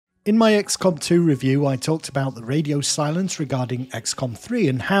In my XCOM 2 review, I talked about the radio silence regarding XCOM 3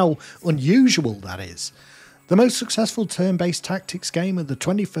 and how unusual that is. The most successful turn-based tactics game of the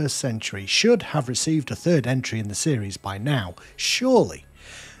 21st century should have received a third entry in the series by now, surely.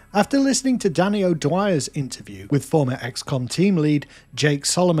 After listening to Danny O'Dwyer's interview with former XCOM team lead Jake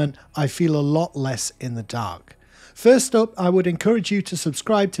Solomon, I feel a lot less in the dark. First up, I would encourage you to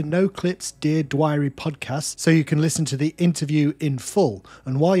subscribe to NoClip's Dear Dwyery podcast so you can listen to the interview in full.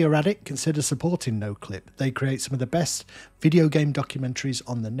 And while you're at it, consider supporting NoClip. They create some of the best video game documentaries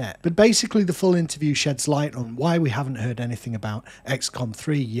on the net. But basically, the full interview sheds light on why we haven't heard anything about XCOM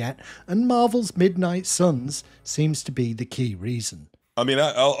 3 yet, and Marvel's Midnight Suns seems to be the key reason. I mean,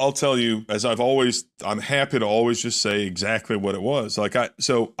 I'll tell you, as I'm happy to always just say exactly what it was.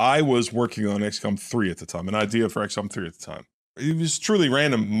 So I was working on XCOM 3 at the time, an idea for XCOM 3 at the time. It was truly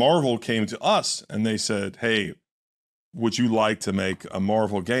random. Marvel came to us and they said, hey, would you like to make a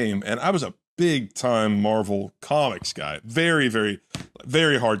Marvel game? And I was a big time Marvel comics guy. Very, very,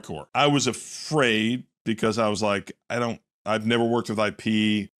 very hardcore. I was afraid because I was like, I've never worked with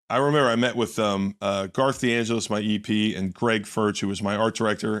IP. I remember I met with Garth DeAngelis, my EP, and Greg Furch, who was my art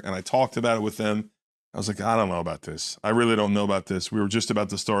director, and I talked about it with them. I was like, I don't know about this. I really don't know about this. We were just about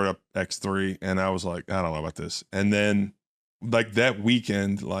to start up X3, and I was like, I don't know about this. And then, that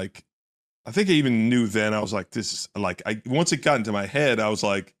weekend, I think I even knew then, I was like, this is, once it got into my head, I was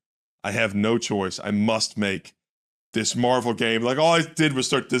like, I have no choice. I must make this Marvel game. All I did was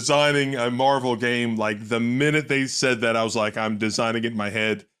start designing a Marvel game. The minute they said that, I was like, I'm designing it in my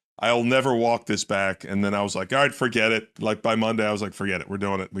head. I'll never walk this back. And then I was like, all right, forget it. By Monday, I was like, forget it. We're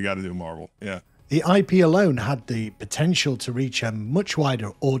doing it. We got to do Marvel. Yeah. The IP alone had the potential to reach a much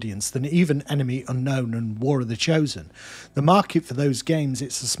wider audience than even Enemy Unknown and War of the Chosen. The market for those games,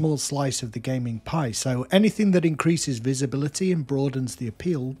 it's a small slice of the gaming pie, so anything that increases visibility and broadens the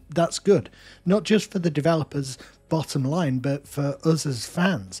appeal, that's good. Not just for the developers' bottom line, but for us as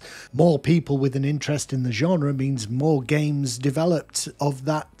fans. More people with an interest in the genre means more games developed of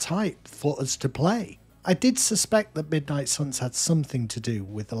that type for us to play. I did suspect that Midnight Suns had something to do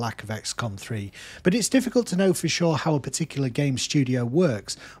with the lack of XCOM 3, but it's difficult to know for sure how a particular game studio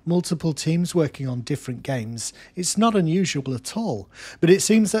works. Multiple teams working on different games, it's not unusual at all. But it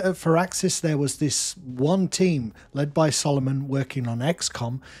seems that at Firaxis there was this one team led by Solomon working on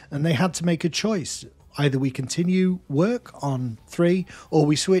XCOM, and they had to make a choice. Either we continue work on 3 or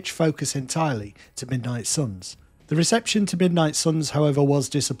we switch focus entirely to Midnight Suns. The reception to Midnight Suns, however, was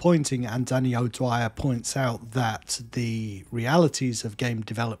disappointing, and Danny O'Dwyer points out that the realities of game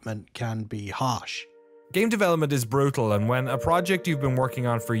development can be harsh. Game development is brutal, and when a project you've been working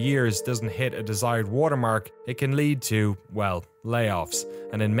on for years doesn't hit a desired watermark, it can lead to, well, layoffs.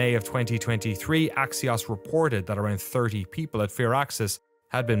 And in May of 2023, Axios reported that around 30 people at Firaxis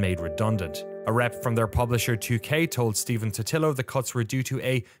had been made redundant. A rep from their publisher 2K told Stephen Totillo the cuts were due to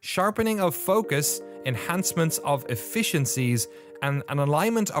a sharpening of focus, enhancements of efficiencies, and an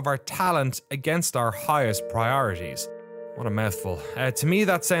alignment of our talent against our highest priorities. What a mouthful. To me,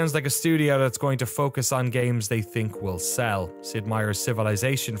 that sounds like a studio that's going to focus on games they think will sell. Sid Meier's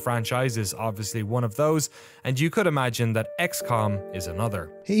Civilization franchise is obviously one of those, and you could imagine that XCOM is another.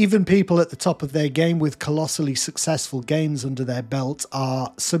 Even people at the top of their game with colossally successful games under their belt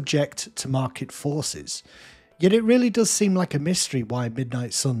are subject to market forces. Yet it really does seem like a mystery why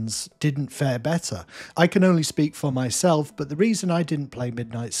Midnight Suns didn't fare better. I can only speak for myself, but the reason I didn't play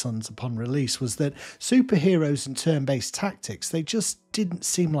Midnight Suns upon release was that superheroes and turn-based tactics, they just didn't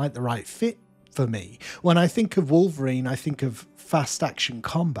seem like the right fit for me. When I think of Wolverine, I think of fast action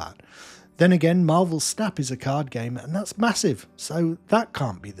combat. Then again, Marvel's Snap is a card game, and that's massive, so that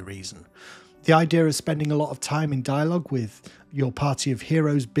can't be the reason. The idea of spending a lot of time in dialogue with your party of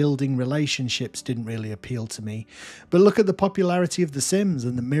heroes building relationships didn't really appeal to me. But look at the popularity of The Sims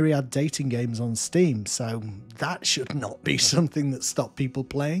and the myriad dating games on Steam, so that should not be something that stopped people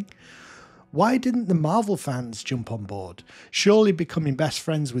playing. Why didn't the Marvel fans jump on board? Surely becoming best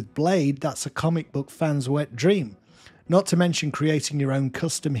friends with Blade, that's a comic book fan's wet dream. Not to mention creating your own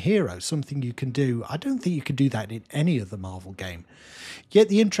custom hero, something you can do. I don't think you could do that in any other Marvel game. Yet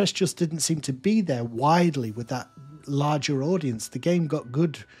the interest just didn't seem to be there widely with that larger audience. The game got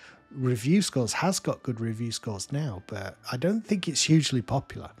good review scores, has got good review scores now, but I don't think it's hugely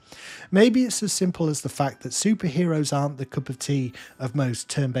popular. Maybe it's as simple as the fact that superheroes aren't the cup of tea of most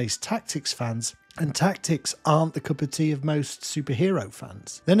turn-based tactics fans, and tactics aren't the cup of tea of most superhero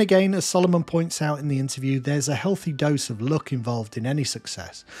fans. Then again, as Solomon points out in the interview, there's a healthy dose of luck involved in any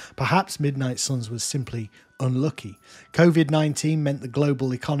success. Perhaps Midnight Suns was simply unlucky. COVID-19 meant the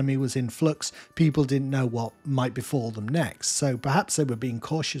global economy was in flux. People didn't know what might befall them next, so perhaps they were being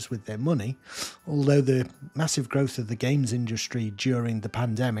cautious with their money, although the massive growth of the games industry during the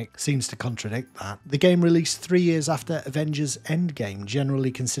pandemic seems to contradict that. The game released 3 years after Avengers Endgame,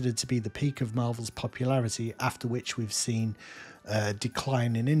 generally considered to be the peak of Marvel's popularity, after which we've seen a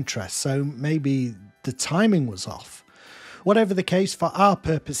decline in interest, so maybe the timing was off. Whatever the case, for our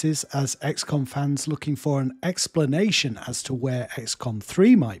purposes as XCOM fans looking for an explanation as to where XCOM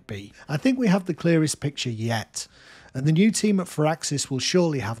 3 might be, I think we have the clearest picture yet. And the new team at Firaxis will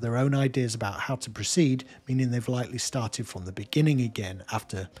surely have their own ideas about how to proceed, meaning they've likely started from the beginning again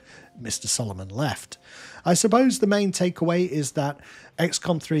after Mr. Solomon left. I suppose the main takeaway is that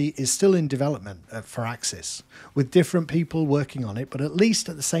XCOM 3 is still in development at Firaxis, with different people working on it, but at least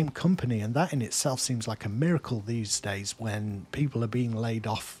at the same company, and that in itself seems like a miracle these days when people are being laid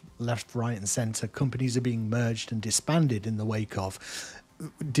off left, right and centre, companies are being merged and disbanded in the wake of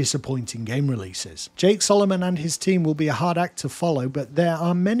disappointing game releases. Jake Solomon and his team will be a hard act to follow, but there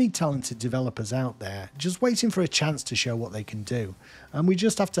are many talented developers out there just waiting for a chance to show what they can do, and we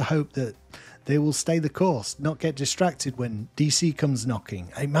just have to hope that they will stay the course, not get distracted when DC comes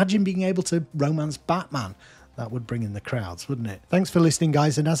knocking. Imagine being able to romance Batman. That would bring in the crowds, wouldn't it? Thanks for listening,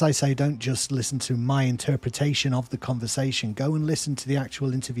 guys. And as I say, don't just listen to my interpretation of the conversation. Go and listen to the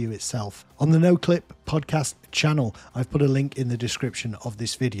actual interview itself. On the No Clip podcast channel, I've put a link in the description of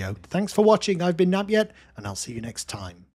this video. Thanks for watching. I've been Nabyet, and I'll see you next time.